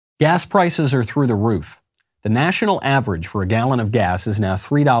Gas prices are through the roof. The national average for a gallon of gas is now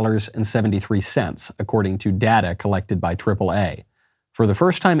 $3.73, according to data collected by AAA. For the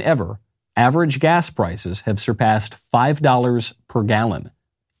first time ever, average gas prices have surpassed $5 per gallon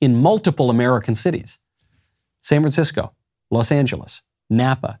in multiple American cities. San Francisco, Los Angeles,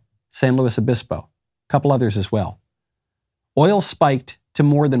 Napa, San Luis Obispo, a couple others as well. Oil spiked to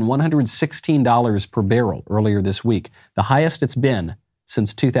more than $116 per barrel earlier this week, the highest it's been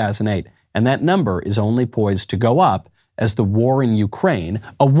since 2008. And that number is only poised to go up as the war in Ukraine,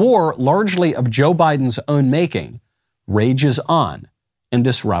 a war largely of Joe Biden's own making, rages on and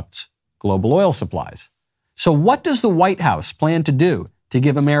disrupts global oil supplies. So what does the White House plan to do to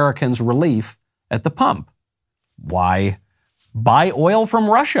give Americans relief at the pump? Why, buy oil from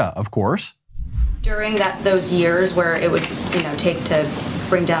Russia, of course. During those years where it would, take to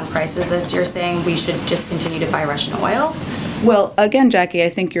bring down prices, as you're saying, we should just continue to buy Russian oil? Well, again, Jackie,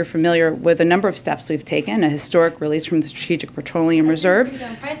 I think you're familiar with a number of steps we've taken, a historic release from the Strategic Petroleum Reserve.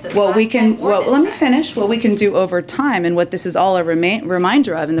 Let me finish. What we can do over time, and what this is all a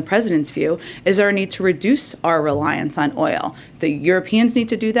reminder of in the president's view, is our need to reduce our reliance on oil. The Europeans need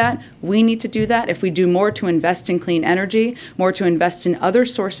to do that. We need to do that. If we do more to invest in clean energy, more to invest in other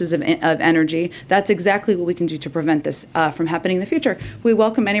sources of energy, that's exactly what we can do to prevent this from happening in the future. We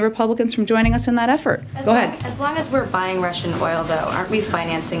welcome any Republicans from joining us in that effort. Go ahead. As long as we're buying Russian oil, though, aren't we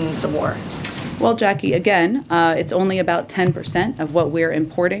financing the war? Well, Jackie, again, it's only about 10% of what we're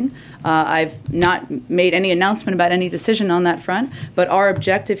importing. I've not made any announcement about any decision on that front, but our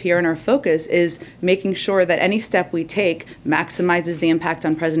objective here and our focus is making sure that any step we take maximizes the impact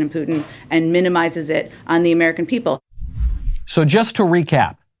on President Putin and minimizes it on the American people. So just to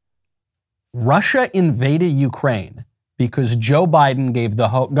recap, Russia invaded Ukraine because Joe Biden gave the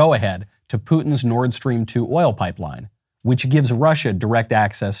go-ahead to Putin's Nord Stream 2 oil pipeline, which gives Russia direct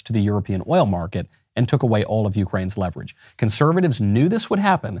access to the European oil market and took away all of Ukraine's leverage. Conservatives knew this would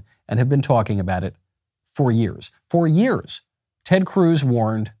happen and have been talking about it for years. For years, Ted Cruz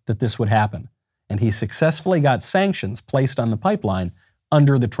warned that this would happen, and he successfully got sanctions placed on the pipeline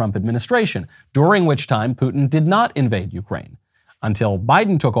under the Trump administration, during which time Putin did not invade Ukraine, until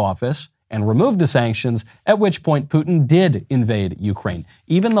Biden took office and removed the sanctions, at which point Putin did invade Ukraine.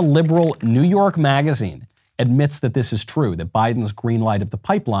 Even the liberal New York Magazine admits that this is true, that Biden's green light of the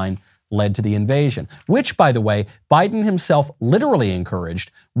pipeline led to the invasion, which, by the way, Biden himself literally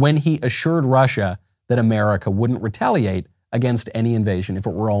encouraged when he assured Russia that America wouldn't retaliate against any invasion if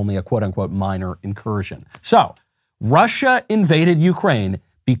it were only a quote-unquote minor incursion. So, Russia invaded Ukraine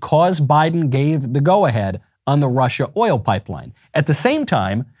because Biden gave the go-ahead on the Russia oil pipeline. At the same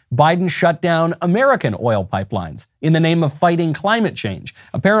time, Biden shut down American oil pipelines in the name of fighting climate change.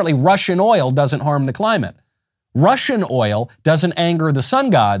 Apparently, Russian oil doesn't harm the climate. Russian oil doesn't anger the sun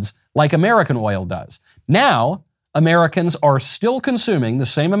gods like American oil does. Now, Americans are still consuming the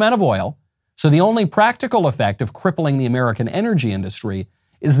same amount of oil, so the only practical effect of crippling the American energy industry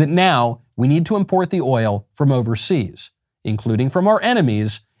is that now we need to import the oil from overseas, including from our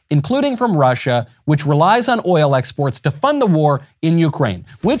enemies, including from Russia, which relies on oil exports to fund the war in Ukraine,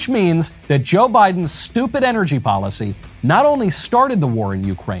 which means that Joe Biden's stupid energy policy not only started the war in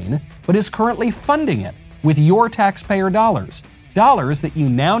Ukraine, but is currently funding it with your taxpayer dollars. Dollars that you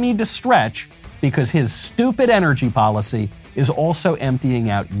now need to stretch because his stupid energy policy is also emptying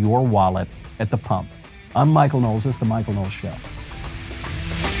out your wallet at the pump. I'm Michael Knowles. This is The Michael Knowles Show.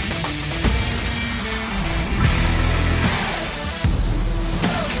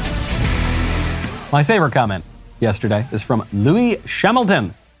 My favorite comment yesterday is from Louis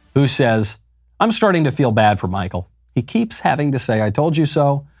Shamilton, who says, I'm starting to feel bad for Michael. He keeps having to say, I told you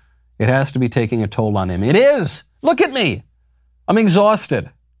so. It has to be taking a toll on him. It is. Look at me. I'm exhausted.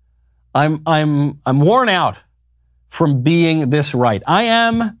 I'm worn out from being this right. I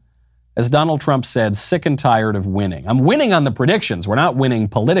am, as Donald Trump said, sick and tired of winning. I'm winning on the predictions. We're not winning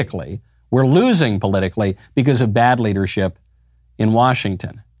politically. We're losing politically because of bad leadership in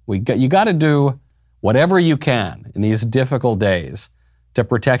Washington. You got to do whatever you can in these difficult days to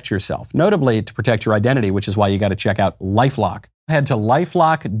protect yourself, notably to protect your identity, which is why you got to check out LifeLock. Head to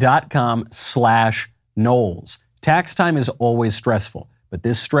lifelock.com/Knowles. Tax time is always stressful, but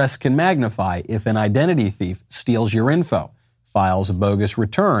this stress can magnify if an identity thief steals your info, files a bogus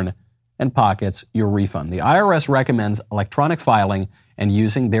return, and pockets your refund. The IRS recommends electronic filing and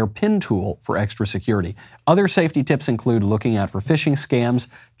using their PIN tool for extra security. Other safety tips include looking out for phishing scams,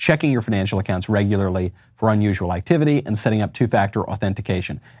 checking your financial accounts regularly for unusual activity, and setting up two-factor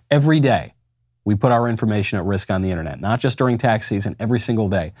authentication. Every day, we put our information at risk on the internet, not just during tax season, every single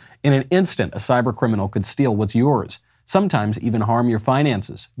day. In an instant, a cyber criminal could steal what's yours. sometimes even harm your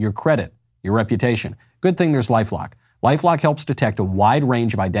finances, your credit, your reputation. Good thing there's LifeLock. LifeLock helps detect a wide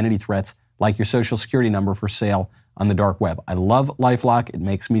range of identity threats like your social security number for sale on the dark web. I love LifeLock. It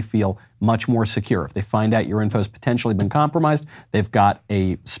makes me feel much more secure. If they find out your info's potentially been compromised, they've got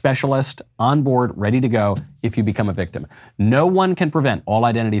a specialist on board ready to go if you become a victim. No one can prevent all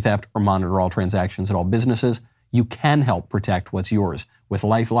identity theft or monitor all transactions at all businesses. You can help protect what's yours with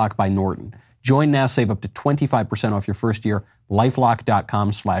LifeLock by Norton. Join now, save up to 25% off your first year.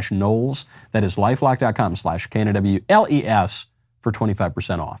 LifeLock.com/Knowles. That is LifeLock.com/KNWLES for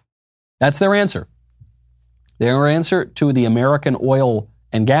 25% off. That's their answer. Their answer to the American oil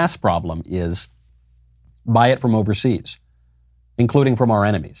and gas problem is buy it from overseas, including from our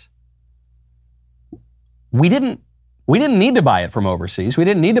enemies. We didn't need to buy it from overseas. We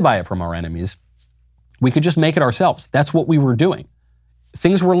didn't need to buy it from our enemies. We could just make it ourselves. That's what we were doing.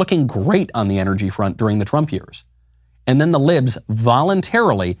 Things were looking great on the energy front during the Trump years. And then the libs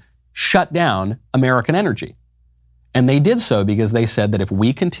voluntarily shut down American energy. And they did so because they said that if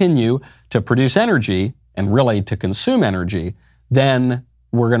we continue to produce energy and really to consume energy, then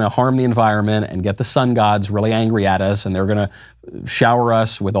we're going to harm the environment and get the sun gods really angry at us, and they're going to shower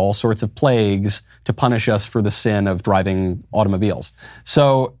us with all sorts of plagues to punish us for the sin of driving automobiles.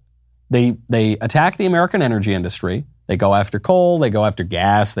 So they attack the American energy industry. They go after coal, they go after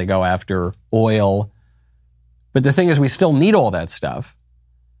gas, they go after oil. But the thing is, we still need all that stuff.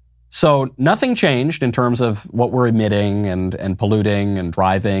 So nothing changed in terms of what we're emitting and polluting and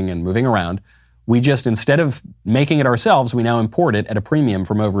driving and moving around. We just, instead of making it ourselves, we now import it at a premium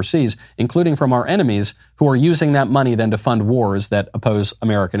from overseas, including from our enemies who are using that money then to fund wars that oppose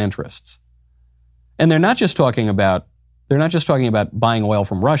American interests. And they're not just talking about buying oil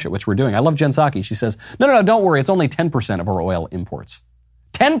from Russia, which we're doing. I love Jen Psaki. She says, no, don't worry. It's only 10% of our oil imports.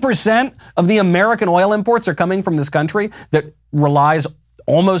 10% of the American oil imports are coming from this country that relies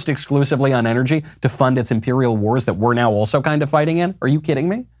almost exclusively on energy to fund its imperial wars that we're now also kind of fighting in. Are you kidding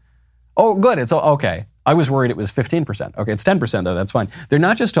me? Oh, good. It's okay. I was worried it was 15%. Okay, it's 10% though. That's fine. They're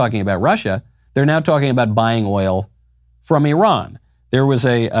not just talking about Russia. They're now talking about buying oil from Iran. There was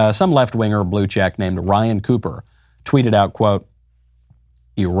some left-winger blue check named Ryan Cooper tweeted out, quote,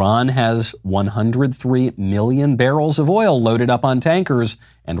 Iran has 103 million barrels of oil loaded up on tankers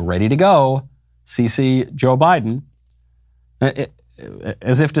and ready to go. CC Joe Biden.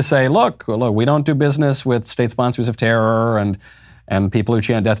 As if to say, look, we don't do business with state sponsors of terror and people who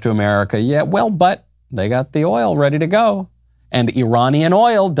chant death to America. Yeah, well, but they got the oil ready to go. And Iranian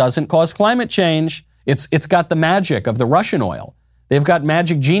oil doesn't cause climate change. It's got the magic of the Russian oil. They've got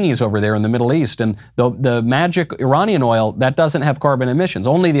magic genies over there in the Middle East, and the magic Iranian oil, that doesn't have carbon emissions.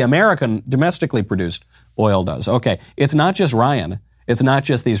 Only the American domestically produced oil does. Okay, it's not just Ryan. It's not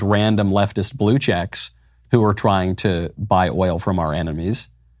just these random leftist blue checks who are trying to buy oil from our enemies.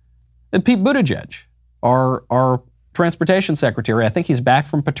 Pete Buttigieg, our transportation secretary, I think he's back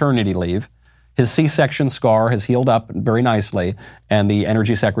from paternity leave. His C-section scar has healed up very nicely, and the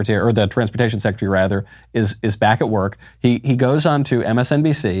energy secretary, or the transportation secretary rather, is back at work. He goes on to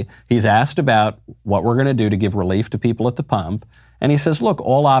MSNBC. He's asked about what we're going to do to give relief to people at the pump, and he says, look,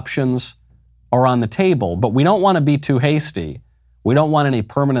 all options are on the table, but we don't want to be too hasty. We don't want any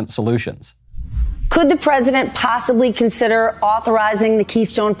permanent solutions. Could the president possibly consider authorizing the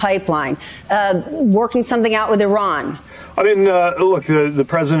Keystone Pipeline, working something out with Iran? I mean, look, the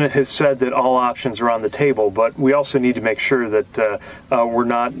president has said that all options are on the table, but we also need to make sure that we're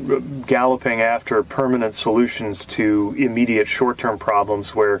not galloping after permanent solutions to immediate short-term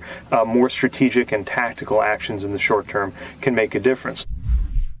problems where more strategic and tactical actions in the short term can make a difference.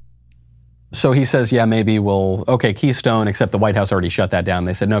 So he says, yeah, maybe Keystone, except the White House already shut that down.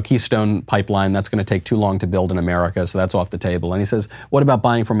 They said, no, Keystone Pipeline, that's going to take too long to build in America, so that's off the table. And he says, what about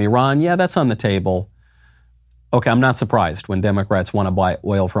buying from Iran? Yeah, that's on the table. Okay, I'm not surprised when Democrats want to buy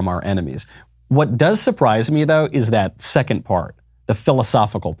oil from our enemies. What does surprise me, though, is that second part, the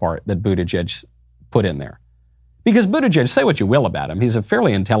philosophical part that Buttigieg put in there. Because Buttigieg, say what you will about him, he's a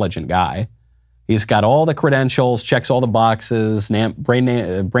fairly intelligent guy. He's got all the credentials, checks all the boxes, brand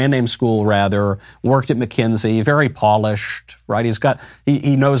name school, worked at McKinsey, very polished, right?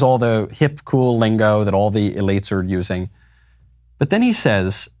 He knows all the hip, cool lingo that all the elites are using. But then he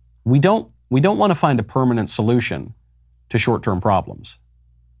says, we don't want to find a permanent solution to short-term problems.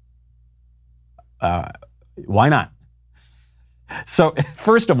 Why not? So,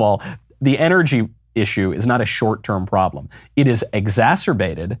 first of all, the energy issue is not a short-term problem. It is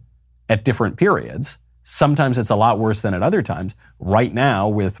exacerbated at different periods. Sometimes it's a lot worse than at other times. Right now,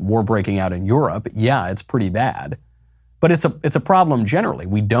 with war breaking out in Europe, yeah, it's pretty bad. But it's a problem generally.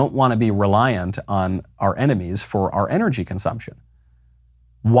 We don't want to be reliant on our enemies for our energy consumption.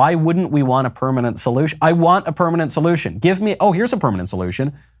 Why wouldn't we want a permanent solution? I want a permanent solution. Here's a permanent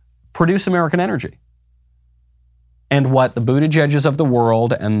solution. Produce American energy. And what the Buttigieg's of the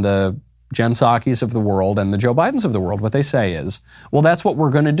world and the Jen Psaki's of the world and the Joe Bidens of the world, what they say is, well, that's what we're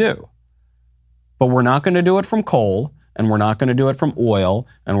going to do. But we're not going to do it from coal, and we're not going to do it from oil,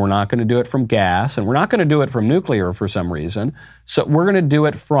 and we're not going to do it from gas, and we're not going to do it from nuclear for some reason. So we're going to do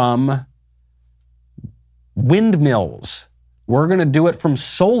it from windmills. We're going to do it from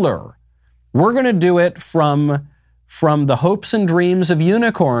solar. We're going to do it from the hopes and dreams of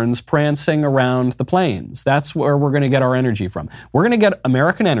unicorns prancing around the plains. That's where we're going to get our energy from. We're going to get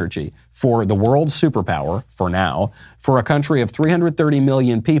American energy for the world's superpower, for now, for a country of 330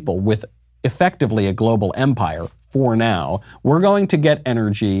 million people with effectively a global empire, for now. We're going to get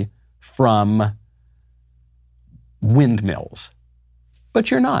energy from windmills. But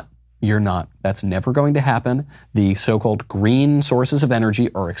you're not. You're not. That's never going to happen. The so-called green sources of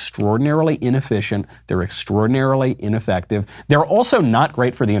energy are extraordinarily inefficient. They're extraordinarily ineffective. They're also not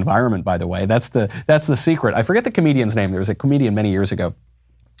great for the environment, by the way. That's the secret. I forget the comedian's name. There was a comedian many years ago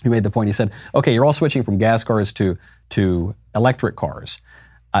who made the point. He said, okay, you're all switching from gas cars to electric cars.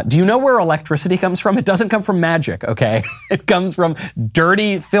 Do you know where electricity comes from? It doesn't come from magic, okay? It comes from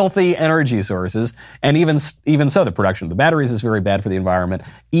dirty, filthy energy sources. And even so, the production of the batteries is very bad for the environment.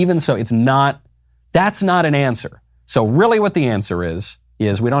 Even so, that's not an answer. So really what the answer is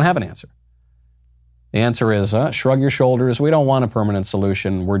we don't have an answer. The answer is shrug your shoulders. We don't want a permanent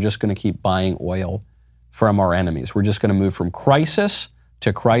solution. We're just going to keep buying oil from our enemies. We're just going to move from crisis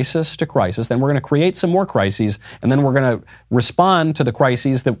to crisis to crisis. Then we're going to create some more crises, and then we're going to respond to the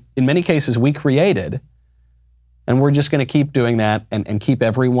crises that in many cases we created. And we're just going to keep doing that and keep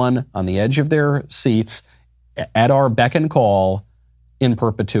everyone on the edge of their seats at our beck and call in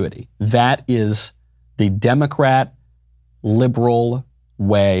perpetuity. That is the Democrat liberal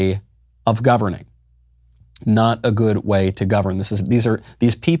way of governing. Not a good way to govern.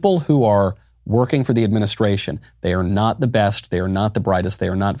 These people who are working for the administration. They are not the best. They are not the brightest. They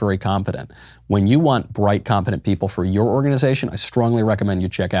are not very competent. When you want bright, competent people for your organization, I strongly recommend you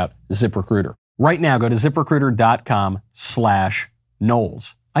check out ZipRecruiter. Right now, go to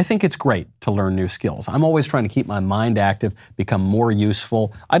ZipRecruiter.com/Knowles. I think it's great to learn new skills. I'm always trying to keep my mind active, become more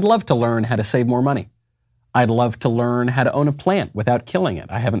useful. I'd love to learn how to save more money. I'd love to learn how to own a plant without killing it.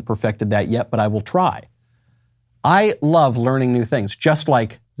 I haven't perfected that yet, but I will try. I love learning new things, just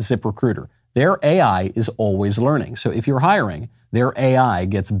like ZipRecruiter. Their AI is always learning. So if you're hiring, their AI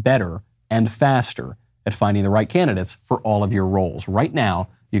gets better and faster at finding the right candidates for all of your roles. Right now,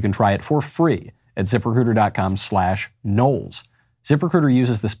 you can try it for free at ZipRecruiter.com/Knowles. ZipRecruiter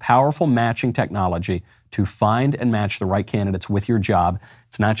uses this powerful matching technology to find and match the right candidates with your job.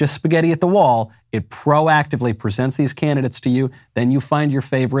 It's not just spaghetti at the wall. It proactively presents these candidates to you. Then you find your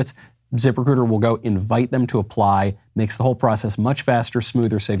favorites. ZipRecruiter will go invite them to apply, makes the whole process much faster,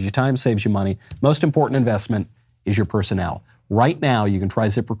 smoother, saves you time, saves you money. Most important investment is your personnel. Right now, you can try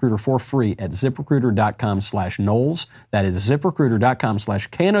ZipRecruiter for free at ZipRecruiter.com/Knowles. That is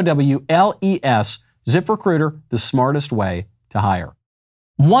ZipRecruiter.com/KNOWLES. ZipRecruiter, the smartest way to hire.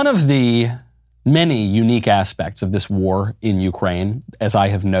 One of the many unique aspects of this war in Ukraine, as I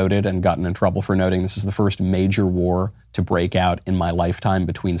have noted and gotten in trouble for noting, this is the first major war to break out in my lifetime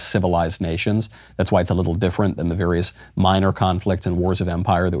between civilized nations. That's why it's a little different than the various minor conflicts and wars of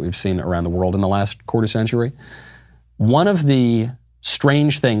empire that we've seen around the world in the last quarter century. One of the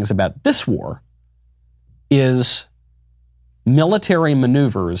strange things about this war is military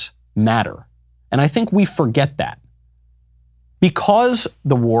maneuvers matter. And I think we forget that. Because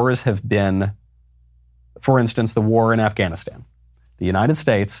the wars have been, for instance, the war in Afghanistan. The United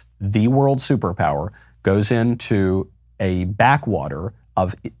States, the world superpower, goes into a backwater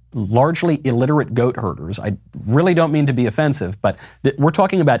of largely illiterate goat herders. I really don't mean to be offensive, but we're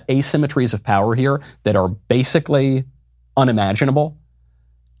talking about asymmetries of power here that are basically unimaginable.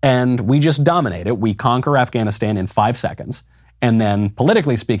 And we just dominate it. We conquer Afghanistan in 5 seconds. And then,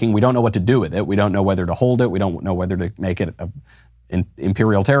 politically speaking, we don't know what to do with it. We don't know whether to hold it. We don't know whether to make it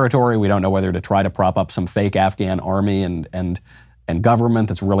imperial territory. We don't know whether to try to prop up some fake Afghan army and government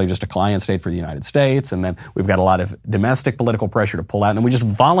that's really just a client state for the United States. And then we've got a lot of domestic political pressure to pull out. And then we just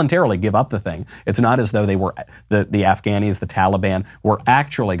voluntarily give up the thing. It's not as though they were the Afghanis, the Taliban, were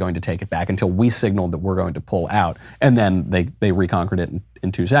actually going to take it back until we signaled that we're going to pull out. And then they reconquered it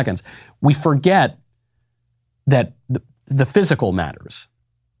in 2 seconds. We forget that the physical matters.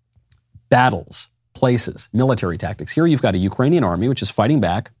 Battles, places, military tactics. Here you've got a Ukrainian army which is fighting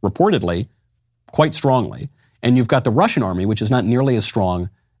back, reportedly, quite strongly, And you've got the Russian army, which is not nearly as strong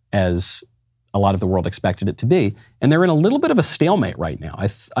as a lot of the world expected it to be. And they're in a little bit of a stalemate right now.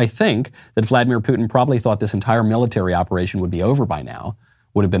 I think that Vladimir Putin probably thought this entire military operation would be over by now,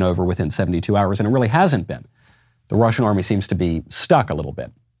 would have been over within 72 hours, and it really hasn't been. The Russian army seems to be stuck a little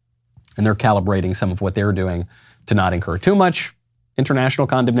bit. And they're calibrating some of what they're doing to not incur too much international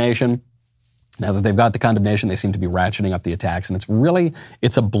condemnation. Now that they've got the condemnation, they seem to be ratcheting up the attacks, and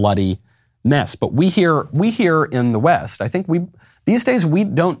it's a bloody mess. But we here in the West, I think these days we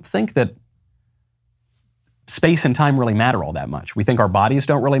don't think that space and time really matter all that much. We think our bodies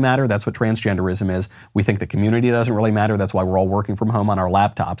don't really matter. That's what transgenderism is. We think the community doesn't really matter. That's why we're all working from home on our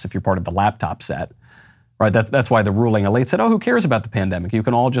laptops, if you're part of the laptop set. Right? That's why the ruling elite said, who cares about the pandemic? You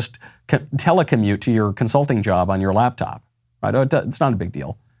can all just telecommute to your consulting job on your laptop. Right? It's not a big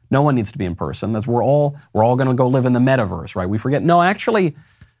deal. No one needs to be in person. We're all going to go live in the metaverse, right? We forget. No, actually,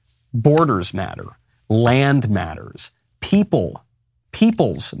 borders matter. Land matters.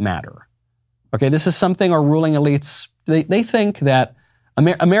 Peoples matter. Okay, this is something our ruling elites, they think that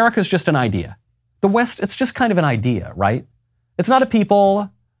America's just an idea. The West, it's just kind of an idea, right? It's not a people.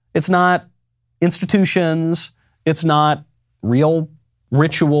 It's not institutions. It's not real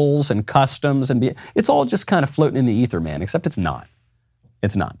rituals and customs. It's all just kind of floating in the ether, man, except it's not.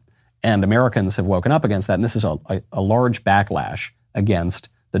 It's not. And Americans have woken up against that, and this is a large backlash against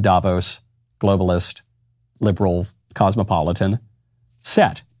the Davos globalist, liberal, cosmopolitan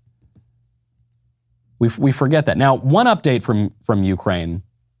set. We forget that. Now, one update from Ukraine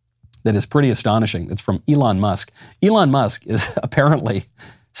that is pretty astonishing. It's from Elon Musk. Elon Musk is apparently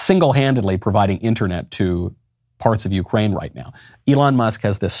single-handedly providing internet to parts of Ukraine right now. Elon Musk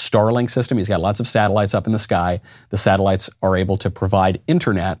has this Starlink system. He's got lots of satellites up in the sky. The satellites are able to provide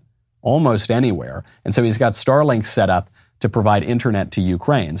internet almost anywhere. And so he's got Starlink set up to provide internet to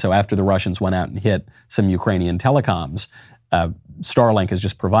Ukraine. So after the Russians went out and hit some Ukrainian telecoms, Starlink is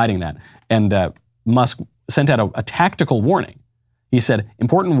just providing that. And Musk sent out a tactical warning. He said,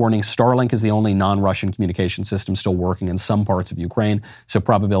 important warning, Starlink is the only non-Russian communication system still working in some parts of Ukraine, so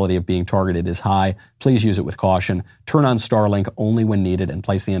probability of being targeted is high. Please use it with caution. Turn on Starlink only when needed and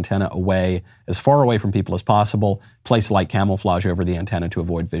place the antenna as far away from people as possible. Place light camouflage over the antenna to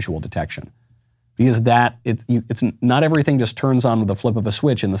avoid visual detection. Because it's not everything just turns on with the flip of a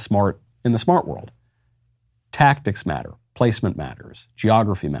switch in the smart world. Tactics matter. Placement matters.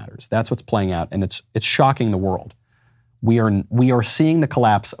 Geography matters. That's what's playing out, and it's shocking the world. We are seeing the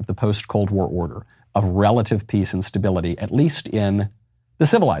collapse of the post-Cold War order of relative peace and stability, at least in the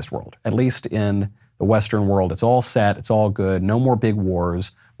civilized world, at least in the Western world. It's all set. It's all good. No more big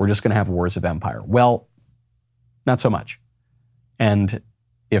wars. We're just going to have wars of empire. Well, not so much. And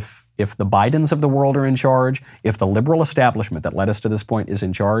if the Bidens of the world are in charge, if the liberal establishment that led us to this point is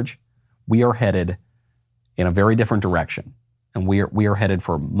in charge, we are headed in a very different direction. And we are headed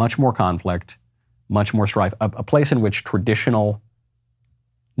for much more conflict, much more strife, a place in which traditional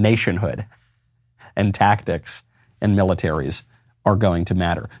nationhood and tactics and militaries are going to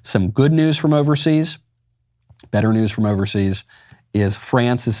matter. Some good news from overseas, better news from overseas, is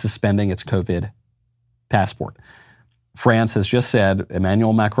France is suspending its COVID passport. France has just said,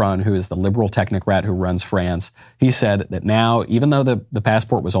 Emmanuel Macron, who is the liberal technocrat who runs France, he said that now, even though the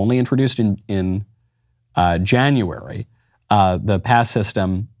passport was only introduced in January, the pass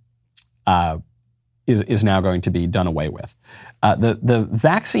system is now going to be done away with. The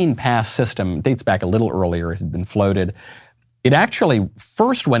vaccine pass system dates back a little earlier. It had been floated. It actually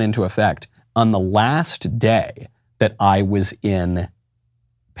first went into effect on the last day that I was in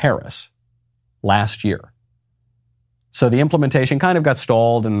Paris last year. So the implementation kind of got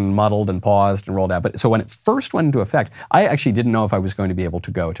stalled and muddled and paused and rolled out. But so when it first went into effect, I actually didn't know if I was going to be able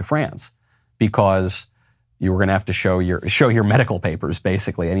to go to France because you were going to have to show your medical papers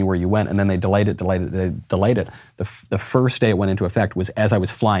basically anywhere you went, and then they delayed it. The first day it went into effect was as I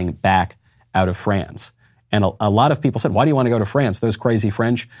was flying back out of France, and a lot of people said, "Why do you want to go to France? Those crazy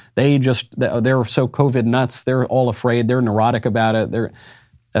French, they're so COVID nuts. They're all afraid. They're neurotic about it."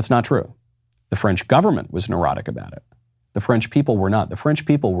 That's not true. The French government was neurotic about it. The French people were not. The French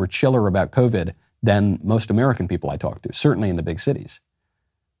people were chiller about COVID than most American people I talked to, certainly in the big cities.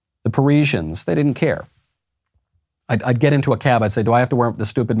 The Parisians, they didn't care. I'd get into a cab. I'd say, "Do I have to wear the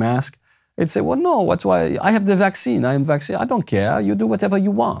stupid mask?" They'd say, "Well, no. What's why? I have the vaccine. I am vaccinated. I don't care. You do whatever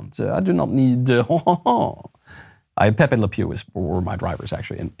you want. I do not need." Pepe Le Pew were my drivers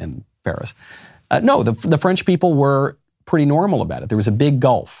actually in Paris. No, the French people were pretty normal about it. There was a big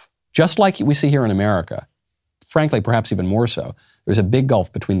gulf, just like we see here in America. Frankly, perhaps even more so. There's a big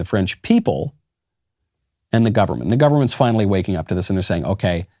gulf between the French people and the government. The government's finally waking up to this, and they're saying,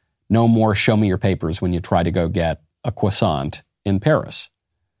 "Okay, No more show me your papers when you try to go get a croissant in Paris.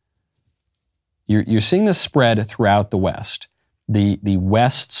 You're seeing this spread throughout the West. The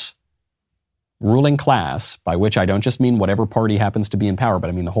West's ruling class, by which I don't just mean whatever party happens to be in power, but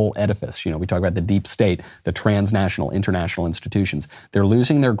I mean the whole edifice. We talk about the deep state, the transnational, international institutions. They're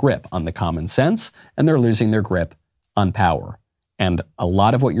losing their grip on the common sense, and they're losing their grip on power. And a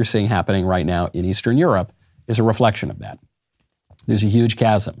lot of what you're seeing happening right now in Eastern Europe is a reflection of that. There's a huge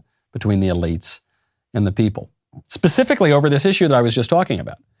chasm between the elites and the people, specifically over this issue that I was just talking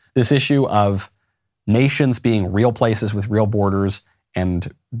about, this issue of nations being real places with real borders,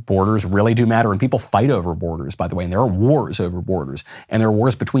 and borders really do matter, and people fight over borders, by the way, and there are wars over borders, and there are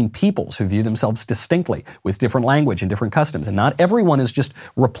wars between peoples who view themselves distinctly with different language and different customs, and not everyone is just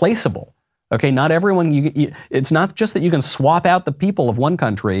replaceable. Okay, not everyone, it's not just that you can swap out the people of one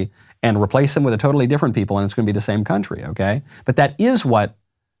country and replace them with a totally different people and it's going to be the same country, okay? But that is what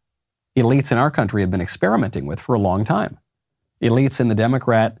elites in our country have been experimenting with for a long time. Elites in the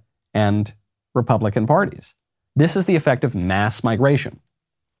Democrat and Republican parties. This is the effect of mass migration.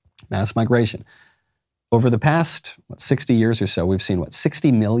 Mass migration. Over the past, 60 years or so, we've seen,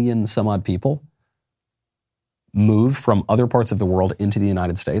 60 million some odd people move from other parts of the world into the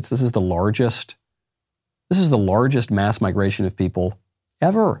United States. This is the largest mass migration of people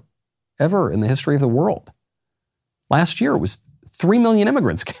ever in the history of the world. Last year, it was 3 million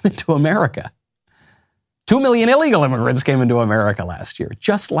immigrants came into America. 2 million illegal immigrants came into America last year.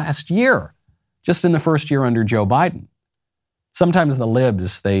 Just last year. Just in the first year under Joe Biden. Sometimes the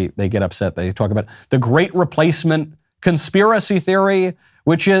libs, they get upset. They talk about the great replacement conspiracy theory,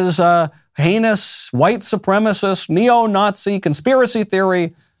 which is a heinous white supremacist, neo-Nazi conspiracy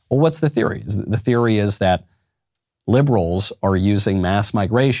theory. Well, what's the theory? The theory is that liberals are using mass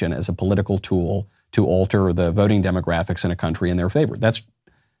migration as a political tool to alter the voting demographics in a country in their favor. That's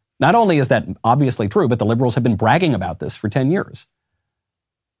not only is that obviously true, but the liberals have been bragging about this for 10 years.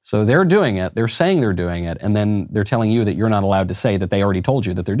 So they're doing it, they're saying they're doing it, and then they're telling you that you're not allowed to say that they already told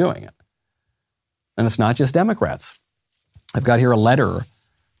you that they're doing it. And it's not just Democrats. I've got here a letter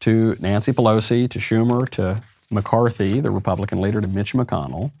to Nancy Pelosi, to Schumer, to McCarthy, the Republican leader, to Mitch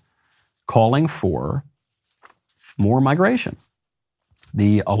McConnell, calling for more migration.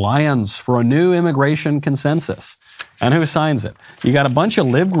 The Alliance for a New Immigration Consensus. And who signs it? You got a bunch of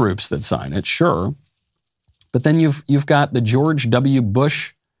lib groups that sign it, sure. But then you've got the George W.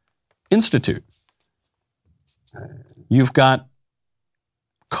 Bush Institute. You've got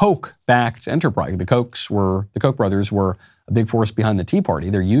Koch-backed enterprise. The Koch brothers were a big force behind the Tea Party.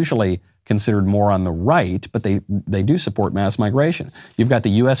 They're usually considered more on the right, but they do support mass migration. You've got the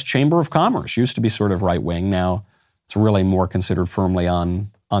U.S. Chamber of Commerce, used to be sort of right-wing. Now it's really more considered firmly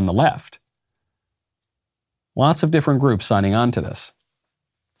on the left. Lots of different groups signing on to this.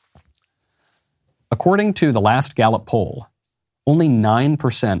 According to the last Gallup poll, only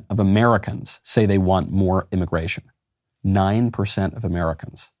 9% of Americans say they want more immigration. 9% of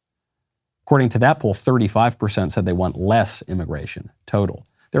Americans. According to that poll, 35% said they want less immigration total.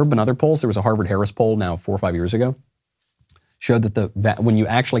 There have been other polls. There was a Harvard-Harris poll now 4 or 5 years ago. Showed that when you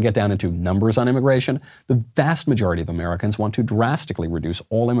actually get down into numbers on immigration, the vast majority of Americans want to drastically reduce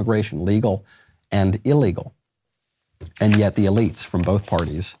all immigration, legal and illegal. And yet the elites from both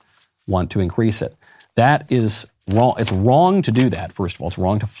parties want to increase it. That is wrong. It's wrong to do that, first of all. It's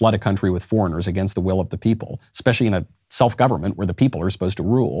wrong to flood a country with foreigners against the will of the people, especially in a self-government where the people are supposed to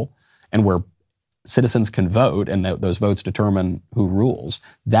rule and where citizens can vote and those votes determine who rules.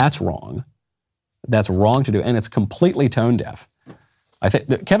 That's wrong. That's wrong to do, and it's completely tone deaf. I think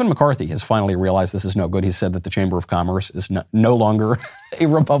that Kevin McCarthy has finally realized this is no good. He said that the Chamber of Commerce is no longer a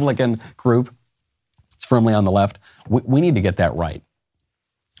Republican group. It's firmly on the left. We need to get that right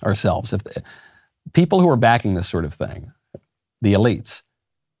ourselves. If people who are backing this sort of thing, the elites,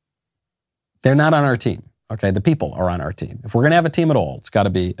 they're not on our team. Okay, the people are on our team. If we're going to have a team at all, it's got to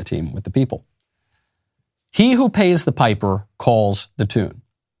be a team with the people. He who pays the piper calls the tune,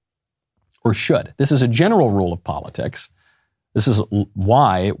 or should. This is a general rule of politics. This is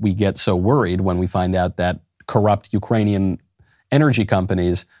why we get so worried when we find out that corrupt Ukrainian energy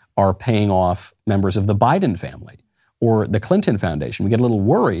companies are paying off members of the Biden family or the Clinton Foundation. We get a little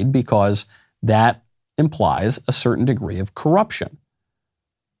worried because that implies a certain degree of corruption.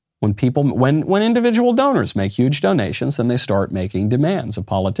 When individual donors make huge donations, then they start making demands of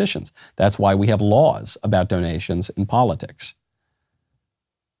politicians. That's why we have laws about donations in politics.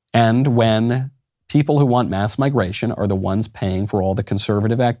 And when people who want mass migration are the ones paying for all the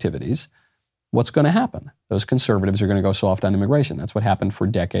conservative activities, what's going to happen? Those conservatives are going to go soft on immigration. That's what happened for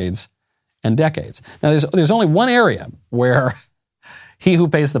decades and decades. Now, there's only one area where He who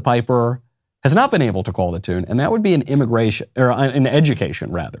pays the piper has not been able to call the tune, and that would be an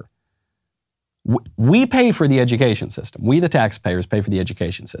education, rather. We pay for the education system. We, the taxpayers, pay for the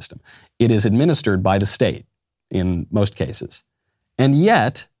education system. It is administered by the state in most cases. And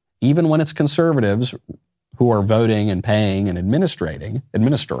yet, even when it's conservatives who are voting and paying and administering,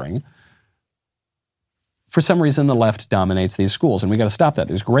 for some reason the left dominates these schools, and we got to stop that.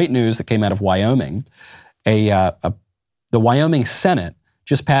 There's great news that came out of Wyoming. The Wyoming Senate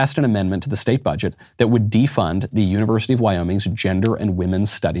just passed an amendment to the state budget that would defund the University of Wyoming's Gender and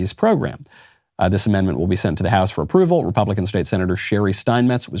Women's Studies program. This amendment will be sent to the House for approval. Republican State Senator Sherry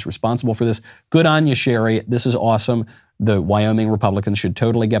Steinmetz was responsible for this. Good on you, Sherry. This is awesome. The Wyoming Republicans should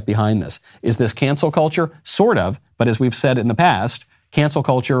totally get behind this. Is this cancel culture? Sort of, but as we've said in the past, cancel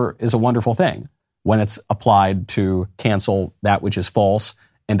culture is a wonderful thing when it's applied to cancel that which is false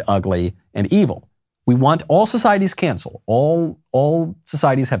and ugly and evil. We want all societies canceled. All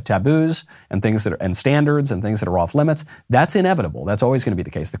societies have taboos and things that are, and standards and things that are off limits. That's inevitable. That's always going to be the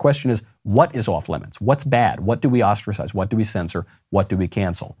case. The question is, what is off limits? What's bad? What do we ostracize? What do we censor? What do we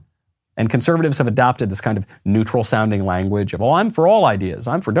cancel? And conservatives have adopted this kind of neutral sounding language of, I'm for all ideas.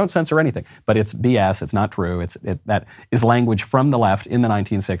 I'm for don't censor anything. But it's BS. It's not true. That is language from the left in the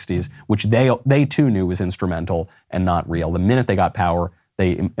 1960s, which they too knew was instrumental and not real. The minute they got power,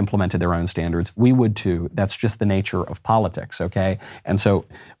 they implemented their own standards. We would too. That's just the nature of politics, okay? And so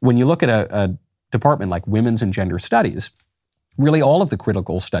when you look at a department like Women's and Gender Studies, really all of the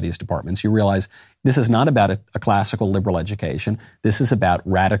critical studies departments, you realize this is not about a classical liberal education. This is about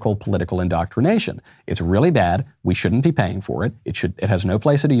radical political indoctrination. It's really bad. We shouldn't be paying for it. It has no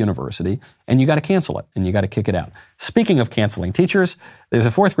place at a university, and you got to cancel it, and you got to kick it out. Speaking of canceling teachers, there's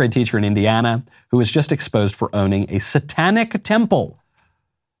a fourth grade teacher in Indiana who was just exposed for owning a satanic temple.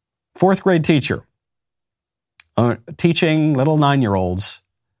 Fourth grade teacher teaching little 9-year-olds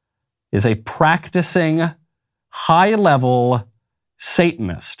is a practicing high-level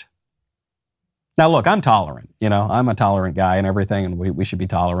Satanist. Now, look, I'm tolerant. I'm a tolerant guy and everything, and we should be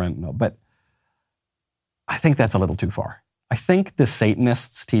tolerant. But I think that's a little too far. I think the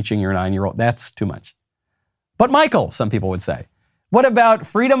Satanists teaching your 9-year-old, that's too much. But Michael, some people would say, what about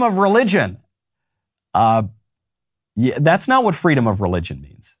freedom of religion? Yeah, that's not what freedom of religion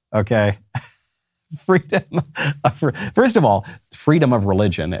means. Okay. First of all, freedom of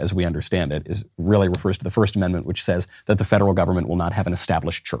religion, as we understand it, really refers to the First Amendment, which says that the federal government will not have an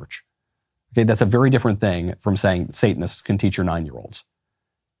established church. Okay, that's a very different thing from saying Satanists can teach your 9-year-olds.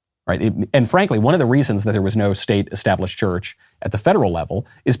 Right? And frankly, one of the reasons that there was no state established church at the federal level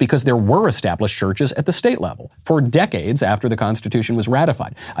is because there were established churches at the state level for decades after the Constitution was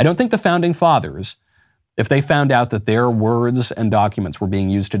ratified. I don't think the Founding Fathers, if they found out that their words and documents were being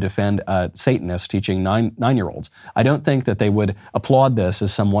used to defend Satanists teaching 9-year-olds, I don't think that they would applaud this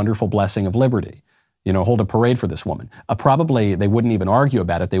as some wonderful blessing of liberty, hold a parade for this woman. Probably they wouldn't even argue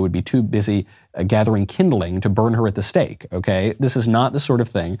about it. They would be too busy gathering kindling to burn her at the stake, okay? This is not the sort of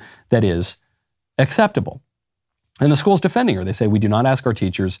thing that is acceptable. And the school's defending her. They say, we do not ask our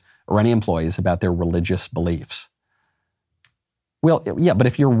teachers or any employees about their religious beliefs. Well, yeah, but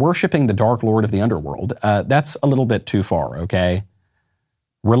if you're worshiping the Dark Lord of the underworld, that's a little bit too far, okay?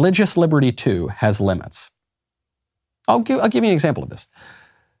 Religious liberty, too, has limits. I'll give you an example of this.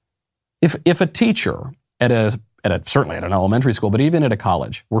 If a teacher certainly at an elementary school, but even at a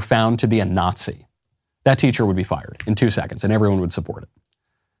college, were found to be a Nazi, that teacher would be fired in 2 seconds, and everyone would support it.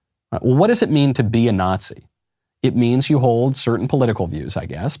 Well, what does it mean to be a Nazi? It means you hold certain political views, I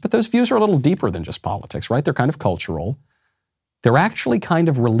guess, but those views are a little deeper than just politics, right? They're kind of cultural. They're actually kind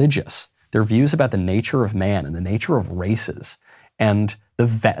of religious. They're views about the nature of man and the nature of races and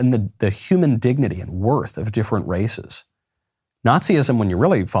the human dignity and worth of different races. Nazism, when you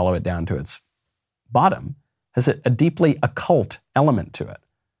really follow it down to its bottom, has a deeply occult element to it.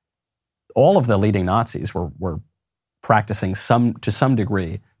 All of the leading Nazis were practicing to some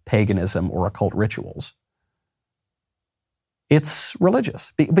degree paganism or occult rituals. It's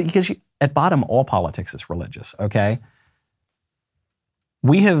religious because at bottom all politics is religious, okay?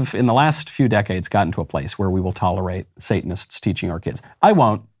 We have, in the last few decades, gotten to a place where we will tolerate Satanists teaching our kids. I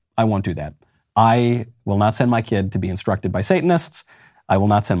won't do that. I will not send my kid to be instructed by Satanists. I will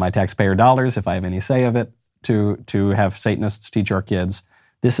not send my taxpayer dollars, if I have any say of it, to have Satanists teach our kids.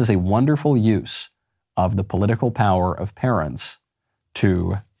 This is a wonderful use of the political power of parents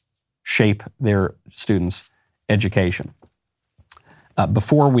to shape their students' education.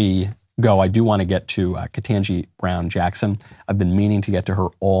 Before we go, I do want to get to Ketanji Brown Jackson. I've been meaning to get to her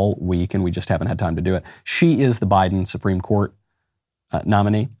all week, and we just haven't had time to do it. She is the Biden Supreme Court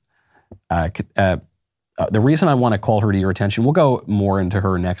nominee. The reason I want to call her to your attention, we'll go more into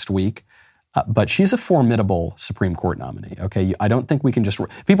her next week, but she's a formidable Supreme Court nominee, okay? I don't think we can just...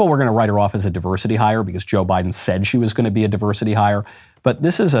 People were going to write her off as a diversity hire because Joe Biden said she was going to be a diversity hire, but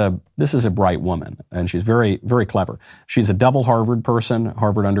this is a bright woman, and she's very, very clever. She's a double Harvard person,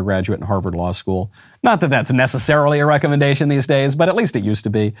 Harvard undergraduate and Harvard Law School. Not that that's necessarily a recommendation these days, but at least it used to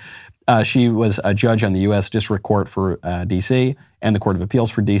be. She was a judge on the U.S. District Court for D.C. and the Court of Appeals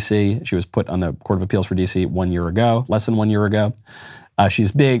for D.C. She was put on the Court of Appeals for D.C. less than 1 year ago.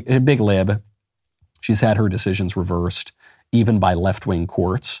 She's a big lib. She's had her decisions reversed, even by left-wing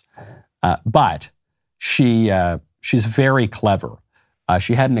courts. But she's very clever.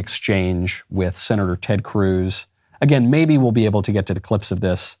 She had an exchange with Senator Ted Cruz. Again, maybe we'll be able to get to the clips of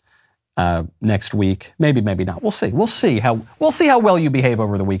this next week. Maybe not. We'll see. We'll see how well you behave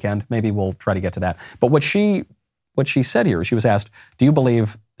over the weekend. Maybe we'll try to get to that. But what she said here, she was asked, do you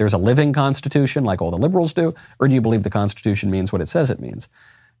believe there's a living Constitution like all the liberals do, or do you believe the Constitution means what it says it means?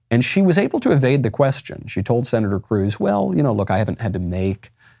 And she was able to evade the question. She told Senator Cruz, well, look, I haven't had to make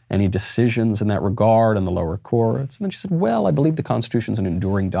any decisions in that regard in the lower courts. And then she said, well, I believe the Constitution's an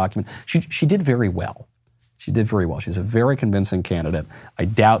enduring document. She did very well. She did very well. She's a very convincing candidate. I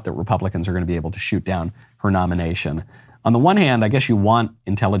doubt that Republicans are going to be able to shoot down her nomination. On the one hand, I guess you want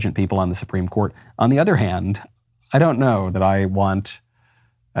intelligent people on the Supreme Court. On the other hand, I don't know that I want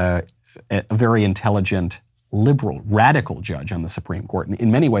a very intelligent, liberal, radical judge on the Supreme Court.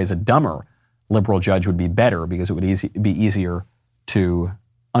 In many ways, a dumber liberal judge would be better because it would be easier to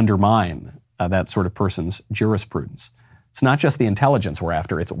undermine that sort of person's jurisprudence. It's not just the intelligence we're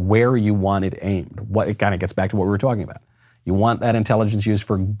after, it's where you want it aimed. It kind of gets back to what we were talking about. You want that intelligence used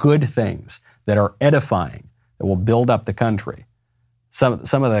for good things that are edifying, that will build up the country. Some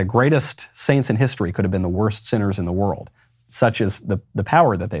of the greatest saints in history could have been the worst sinners in the world, such as the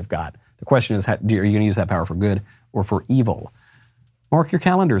power that they've got. The question is, are you going to use that power for good or for evil? Mark your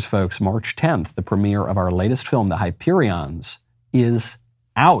calendars, folks. March 10th, the premiere of our latest film, The Hyperions, is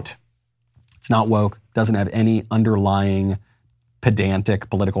out. It's not woke, doesn't have any underlying pedantic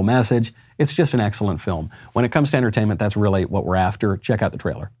political message. It's just an excellent film. When it comes to entertainment, that's really what we're after. Check out the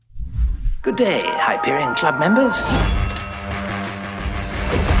trailer. Good day, Hyperion Club members.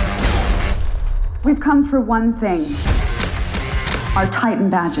 We've come for one thing. Our Titan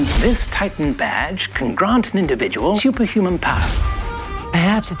badges. This Titan badge can grant an individual superhuman power.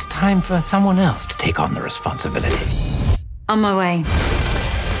 Perhaps it's time for someone else to take on the responsibility. On my way.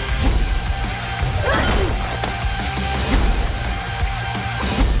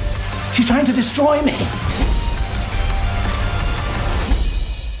 She's trying to destroy me.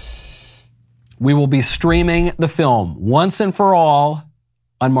 We will be streaming the film once and for all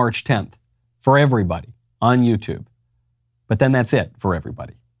on March 10th for everybody on YouTube. But then that's it for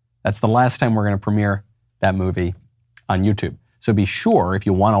everybody. That's the last time we're going to premiere that movie on YouTube. So be sure, if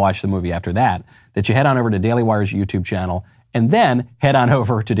you want to watch the movie after that you head on over to Daily Wire's YouTube channel and then head on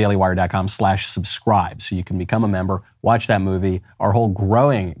over to dailywire.com/subscribe so you can become a member, watch that movie, our whole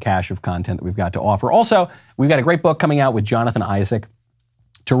growing cache of content that we've got to offer. Also, we've got a great book coming out with Jonathan Isaac,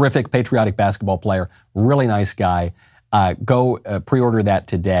 terrific patriotic basketball player, really nice guy. Go pre-order that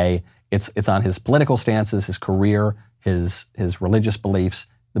today. It's on his political stances, his career, his religious beliefs.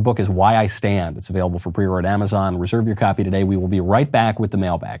 The book is Why I Stand. It's available for pre-order at Amazon. Reserve your copy today. We will be right back with the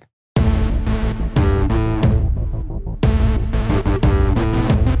mailbag.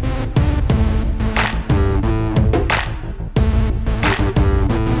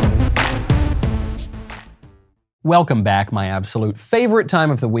 Welcome back, my absolute favorite time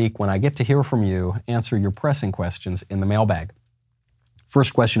of the week when I get to hear from you, answer your pressing questions in the mailbag.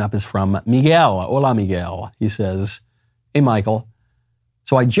 First question up is from Miguel. Hola, Miguel. He says, hey, Michael.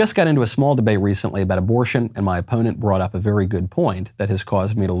 So I just got into a small debate recently about abortion, and my opponent brought up a very good point that has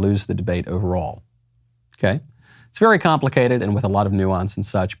caused me to lose the debate overall. Okay? It's very complicated and with a lot of nuance and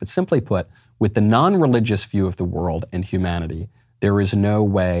such, but simply put, with the non-religious view of the world and humanity, there is no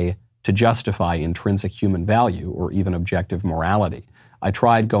way to justify intrinsic human value or even objective morality. I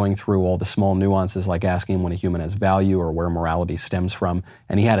tried going through all the small nuances like asking him when a human has value or where morality stems from,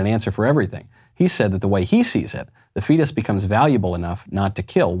 and he had an answer for everything. He said that the way he sees it, the fetus becomes valuable enough not to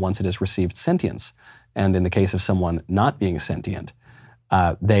kill once it has received sentience. And in the case of someone not being sentient,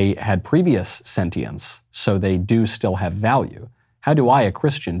 they had previous sentience, so they do still have value. How do I, a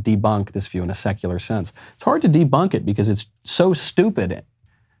Christian, debunk this view in a secular sense? It's hard to debunk it because it's so stupid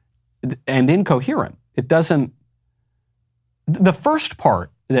and incoherent. It doesn't... The first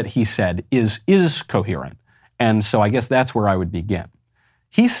part that he said is coherent. And so I guess that's where I would begin.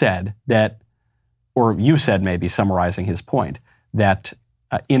 He said that, or you said maybe summarizing his point, that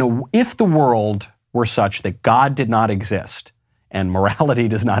if the world were such that God did not exist and morality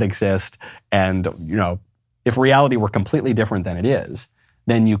does not exist, and, if reality were completely different than it is,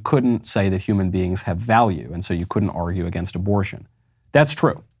 then you couldn't say that human beings have value, and so you couldn't argue against abortion. That's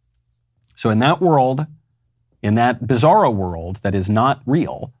true. So in that world, in that bizarro world that is not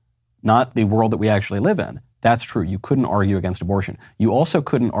real, not the world that we actually live in, that's true. You couldn't argue against abortion. You also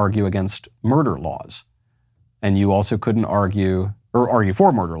couldn't argue against murder laws. And you also couldn't argue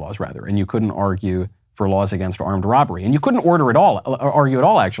for murder laws, rather. And you couldn't argue for laws against armed robbery. And you couldn't argue at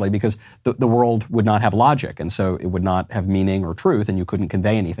all, actually, because the world would not have logic. And so it would not have meaning or truth, and you couldn't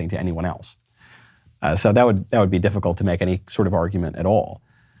convey anything to anyone else. So that would be difficult to make any sort of argument at all.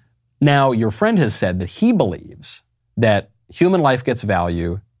 Now, your friend has said that he believes that human life gets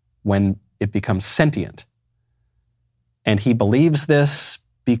value when it becomes sentient. And he believes this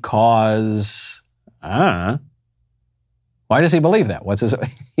because, why does he believe that?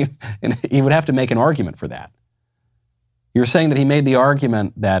 He would have to make an argument for that. You're saying that he made the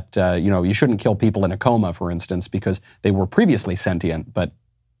argument that, you shouldn't kill people in a coma, for instance, because they were previously sentient, but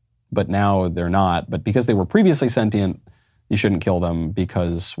now they're not. But because they were previously sentient, you shouldn't kill them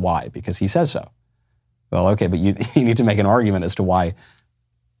because why? Because he says so. Well, okay, but you need to make an argument as to why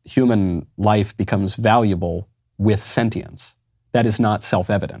human life becomes valuable with sentience. That is not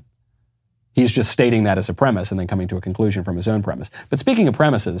self-evident. He's just stating that as a premise and then coming to a conclusion from his own premise. But speaking of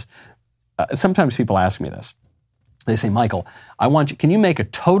premises, sometimes people ask me this. They say, Michael, can you make a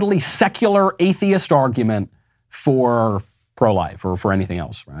totally secular atheist argument for pro-life or for anything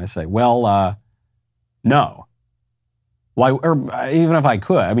else? I say, well, no. Why? Or even if I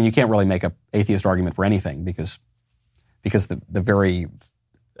could, you can't really make an atheist argument for anything because the very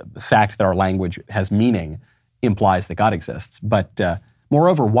fact that our language has meaning implies that God exists. But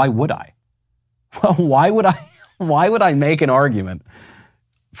moreover, why would I? Well, why would I make an argument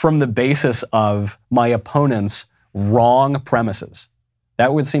from the basis of my opponent's wrong premises?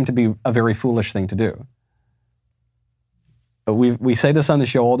 That would seem to be a very foolish thing to do. But we say this on the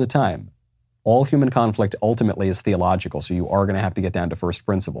show all the time. All human conflict ultimately is theological, so you are going to have to get down to first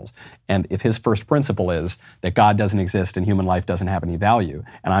principles. And if his first principle is that God doesn't exist and human life doesn't have any value,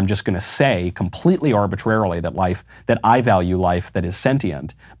 and I'm just going to say completely arbitrarily that I value life that is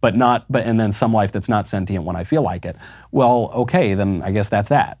sentient, and then some life that's not sentient when I feel like it, well, okay, then I guess that's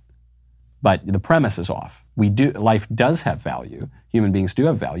that. But the premise is off. Life does have value. Human beings do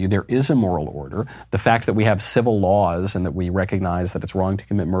have value. There is a moral order. The fact that we have civil laws and that we recognize that it's wrong to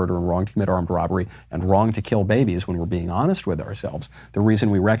commit murder and wrong to commit armed robbery and wrong to kill babies when we're being honest with ourselves, the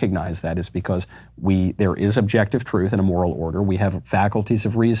reason we recognize that is because there is objective truth and a moral order. We have faculties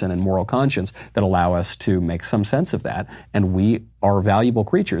of reason and moral conscience that allow us to make some sense of that, and we are valuable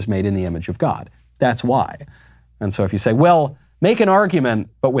creatures made in the image of God. That's why. And so if you say, well, make an argument,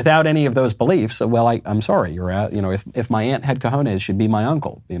 but without any of those beliefs, well, I'm sorry, you're out. If my aunt had cojones, she'd be my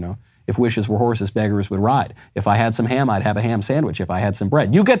uncle. If wishes were horses, beggars would ride. If I had some ham, I'd have a ham sandwich. If I had some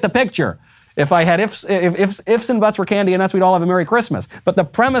bread, you get the picture. If I had ifs and buts were candy and nuts, we'd all have a Merry Christmas. But the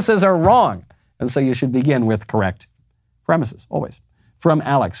premises are wrong, and so you should begin with correct premises always. From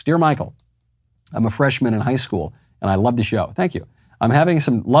Alex, dear Michael, I'm a freshman in high school, and I love the show. Thank you. I'm having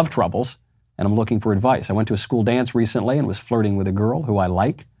some love troubles, and I'm looking for advice. I went to a school dance recently and was flirting with a girl who I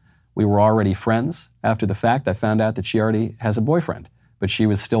like. We were already friends. After the fact, I found out that she already has a boyfriend, but she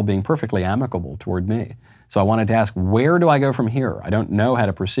was still being perfectly amicable toward me. So I wanted to ask, where do I go from here? I don't know how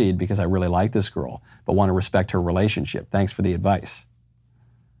to proceed because I really like this girl, but want to respect her relationship. Thanks for the advice.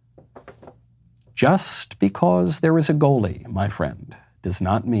 Just because there is a goalie, my friend, does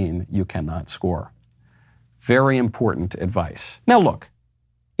not mean you cannot score. Very important advice. Now look,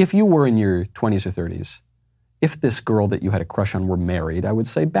 if you were in your 20s or 30s, if this girl that you had a crush on were married, I would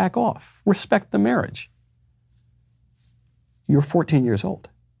say back off. Respect the marriage. You're 14 years old.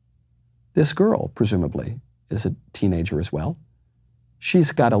 This girl, presumably, is a teenager as well.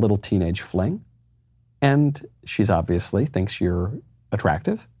 She's got a little teenage fling, and she's obviously thinks you're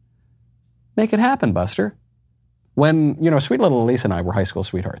attractive. Make it happen, Buster. When, sweet little Elise and I were high school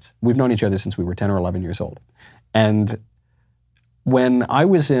sweethearts. We've known each other since we were 10 or 11 years old. And when I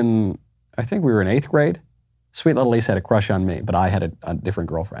was I think we were in 8th grade, sweet little Elise had a crush on me, but I had a different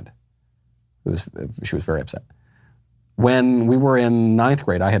girlfriend. She was very upset. When we were in 9th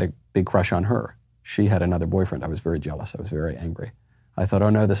grade, I had a big crush on her. She had another boyfriend. I was very jealous. I was very angry. I thought, oh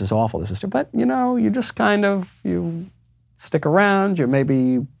no, this is awful. But you just you stick around. You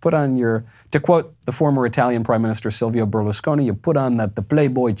maybe put on to quote the former Italian Prime Minister Silvio Berlusconi, you put on the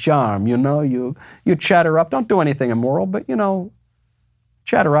Playboy charm. You chatter up. Don't do anything immoral, but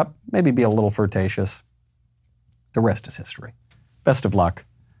chatter up, maybe be a little flirtatious. The rest is history. Best of luck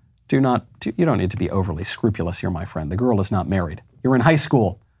You don't need to be overly scrupulous here, my friend. The girl is not married. You're in high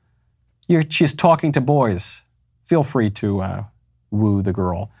school. She's talking to boys. Feel free to woo the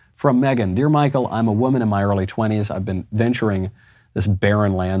girl. From Megan, Dear Michael, I'm a woman in my early 20s. I've been venturing this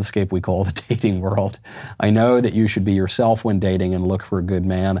barren landscape we call the dating world. I know that you should be yourself when dating and look for a good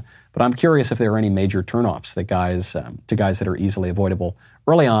man, but I'm curious if there are any major turnoffs that guys that are easily avoidable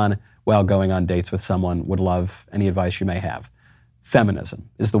early on while going on dates with someone. Would love any advice you may have. Feminism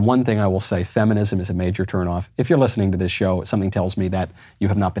is the one thing I will say. Feminism is a major turnoff. If you're listening to this show, something tells me that you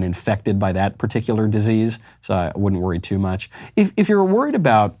have not been infected by that particular disease, so I wouldn't worry too much. If you're worried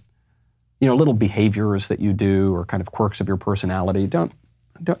about, little behaviors that you do or kind of quirks of your personality, don't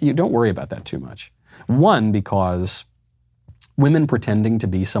worry about that too much. One, because women pretending to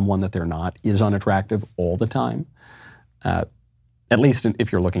be someone that they're not is unattractive all the time. At least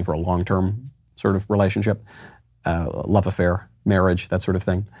if you're looking for a long-term sort of relationship, love affair, marriage, that sort of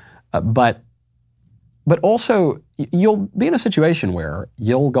thing. But also, you'll be in a situation where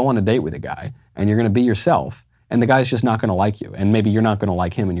you'll go on a date with a guy and you're going to be yourself, and the guy's just not going to like you, and maybe you're not going to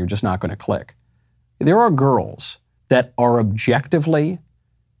like him, and you're just not going to click. There are girls that are objectively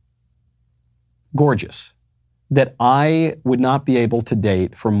gorgeous that I would not be able to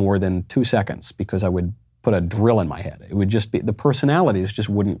date for more than 2 seconds because I would put a drill in my head. It would just be, the personalities just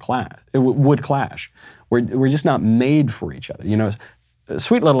wouldn't clash. It would clash. We're just not made for each other.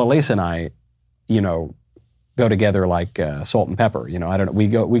 Sweet little Elise and I, go together like salt and pepper. I don't know. We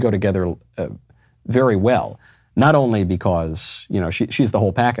go together very well. Not only because, she's the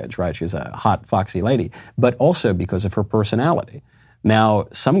whole package, right? She's a hot, foxy lady, but also because of her personality. Now,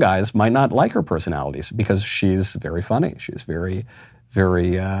 some guys might not like her personality because she's very funny. She's very,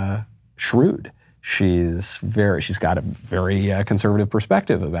 very shrewd. She's got a very conservative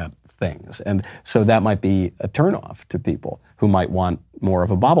perspective about things. And so that might be a turnoff to people who might want more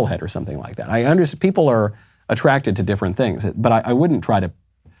of a bobblehead or something like that. I understand people are attracted to different things, but I wouldn't try to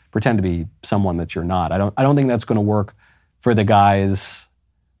pretend to be someone that you're not. I don't think that's going to work for the guys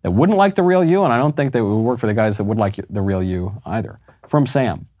that wouldn't like the real you, and I don't think that it would work for the guys that would like the real you either. From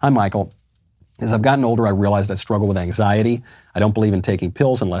Sam, Hi Michael. As I've gotten older, I realized I struggle with anxiety. I don't believe in taking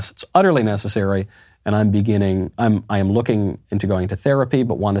pills unless it's utterly necessary, and I am looking into going to therapy,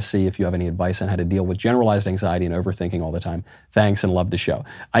 but want to see if you have any advice on how to deal with generalized anxiety and overthinking all the time. Thanks, and love the show.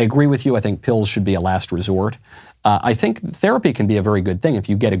 I agree with you. I think pills should be a last resort. I think therapy can be a very good thing if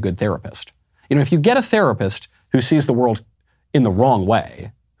you get a good therapist. If you get a therapist who sees the world in the wrong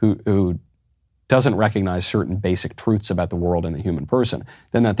way, who doesn't recognize certain basic truths about the world and the human person,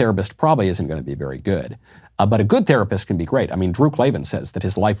 then that therapist probably isn't going to be very good. But a good therapist can be great. I mean, Drew Clavin says that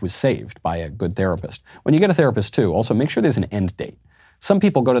his life was saved by a good therapist. When you get a therapist too, also make sure there's an end date. Some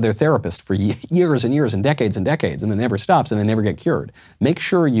people go to their therapist for years and years and decades, and it never stops and they never get cured. Make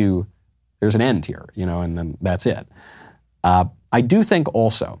sure there's an end here, and then that's it. I do think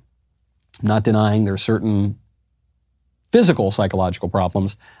also, I'm not denying there are certain physical psychological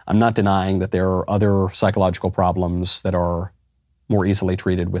problems. I'm not denying that there are other psychological problems that are more easily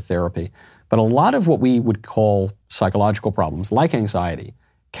treated with therapy. But a lot of what we would call psychological problems, like anxiety,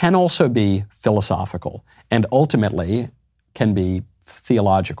 can also be philosophical and ultimately can be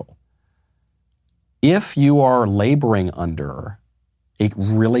theological. If you are laboring under a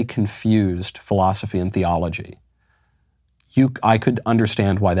really confused philosophy and theology, I could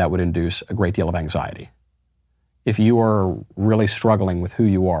understand why that would induce a great deal of anxiety. If you are really struggling with who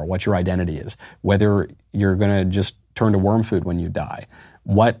you are, what your identity is, whether you're going to just turn to worm food when you die,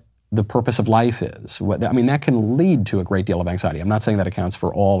 what the purpose of life is, that can lead to a great deal of anxiety. I'm not saying that accounts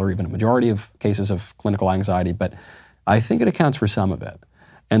for all or even a majority of cases of clinical anxiety, but I think it accounts for some of it.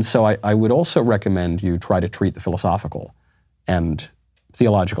 And so I would also recommend you try to treat the philosophical and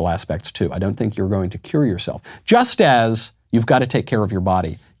theological aspects too. I don't think you're going to cure yourself. Just as you've got to take care of your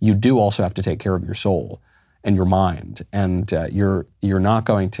body, you do also have to take care of your soul and your mind. And you're not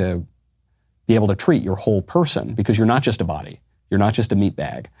going to be able to treat your whole person because you're not just a body. You're not just a meat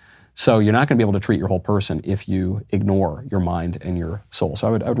bag. So you're not going to be able to treat your whole person if you ignore your mind and your soul. So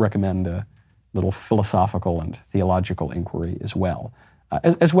I would recommend a little philosophical and theological inquiry as well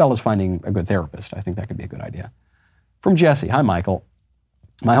as finding a good therapist. I think that could be a good idea. From Jesse, Hi Michael.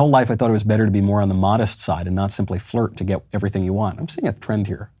 My whole life I thought it was better to be more on the modest side and not simply flirt to get everything you want. I'm seeing a trend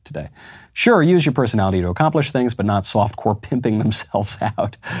here today. Sure, use your personality to accomplish things, but not softcore pimping themselves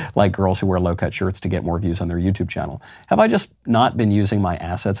out like girls who wear low-cut shirts to get more views on their YouTube channel. Have I just not been using my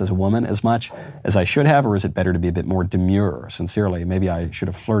assets as a woman as much as I should have, or is it better to be a bit more demure? Sincerely, maybe I should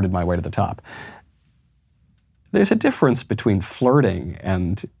have flirted my way to the top. There's a difference between flirting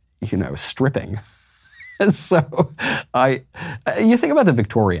and, stripping. So you think about the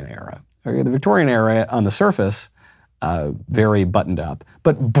Victorian era. Okay, the Victorian era on the surface, very buttoned up,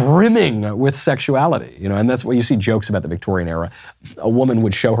 but brimming with sexuality, and that's what you see jokes about the Victorian era. A woman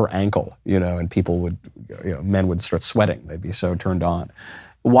would show her ankle, and people would, men would start sweating. They'd be so turned on.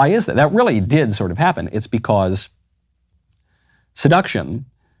 Why is that? That really did sort of happen. It's because seduction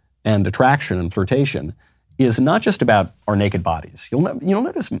and attraction and flirtation is not just about our naked bodies. You'll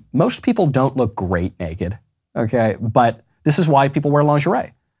notice most people don't look great naked, okay? But this is why people wear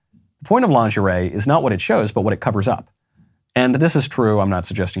lingerie. The point of lingerie is not what it shows, but what it covers up. And this is true. I'm not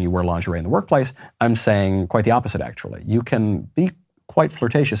suggesting you wear lingerie in the workplace. I'm saying quite the opposite, actually. You can be quite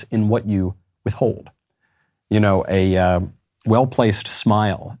flirtatious in what you withhold. A well-placed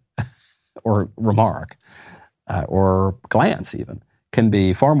smile or remark or glance even can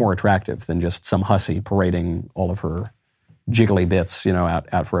be far more attractive than just some hussy parading all of her jiggly bits,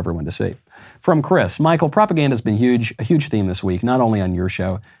 out for everyone to see. From Chris, Michael, propaganda has been a huge theme this week, not only on your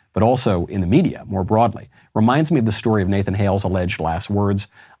show, but also in the media more broadly. Reminds me of the story of Nathan Hale's alleged last words.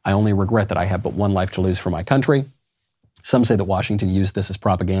 I only regret that I have but one life to lose for my country. Some say that Washington used this as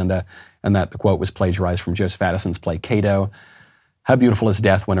propaganda and that the quote was plagiarized from Joseph Addison's play Cato. How beautiful is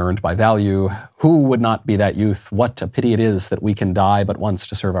death when earned by value. Who would not be that youth? What a pity it is that we can die but once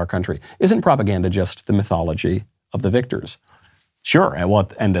to serve our country. Isn't propaganda just the mythology of the victors? Sure,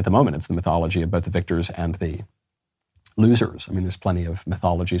 and at the moment it's the mythology of both the victors and the losers. I mean, there's plenty of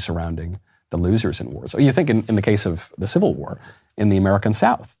mythology surrounding the losers in wars. So you think in the case of the Civil War, in the American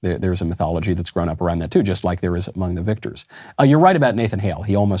South, there's a mythology that's grown up around that too, just like there is among the victors. You're right about Nathan Hale.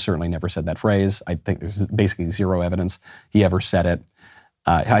 He almost certainly never said that phrase. I think there's basically zero evidence he ever said it.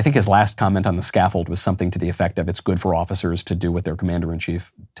 I think his last comment on the scaffold was something to the effect of, it's good for officers to do what their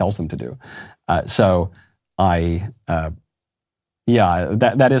commander-in-chief tells them to do. That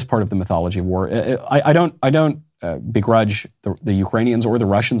is part of the mythology of war. I don't begrudge the Ukrainians or the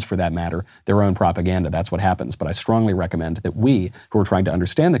Russians, for that matter, their own propaganda. That's what happens. But I strongly recommend that we, who are trying to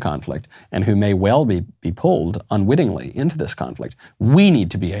understand the conflict and who may well be pulled unwittingly into this conflict, we need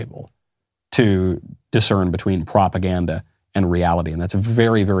to be able to discern between propaganda and reality. And that's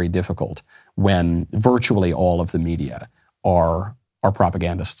very, very difficult when virtually all of the media are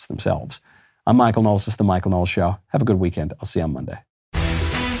propagandists themselves. I'm Michael Knowles. This is The Michael Knowles Show. Have a good weekend. I'll see you on Monday.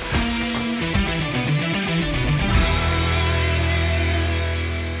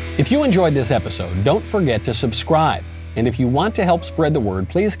 If you enjoyed this episode, don't forget to subscribe. And if you want to help spread the word,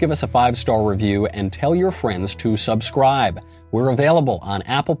 please give us a 5-star review and tell your friends to subscribe. We're available on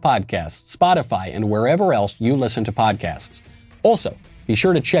Apple Podcasts, Spotify, and wherever else you listen to podcasts. Also, be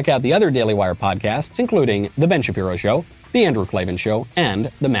sure to check out the other Daily Wire podcasts, including The Ben Shapiro Show, The Andrew Klavan Show,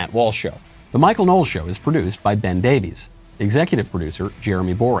 and The Matt Walsh Show. The Michael Knowles Show is produced by Ben Davies. Executive producer,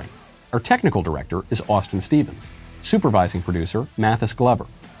 Jeremy Boring. Our technical director is Austin Stevens. Supervising producer, Mathis Glover.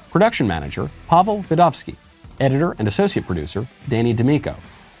 Production manager, Pavel Vidovsky. Editor and associate producer, Danny D'Amico.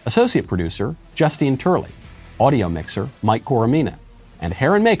 Associate producer, Justine Turley. Audio mixer, Mike Coromina. And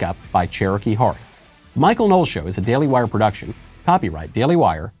hair and makeup by Cherokee Hari. The Michael Knowles Show is a Daily Wire production. Copyright Daily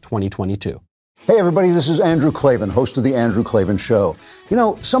Wire 2022. Hey everybody, this is Andrew Klavan, host of The Andrew Klavan Show.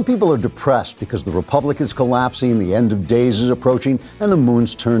 Some people are depressed because the Republic is collapsing, the end of days is approaching, and the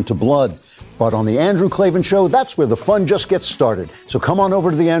moon's turned to blood. But on The Andrew Klavan Show, that's where the fun just gets started. So come on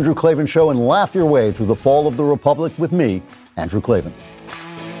over to The Andrew Klavan Show and laugh your way through the fall of the Republic with me, Andrew Klavan.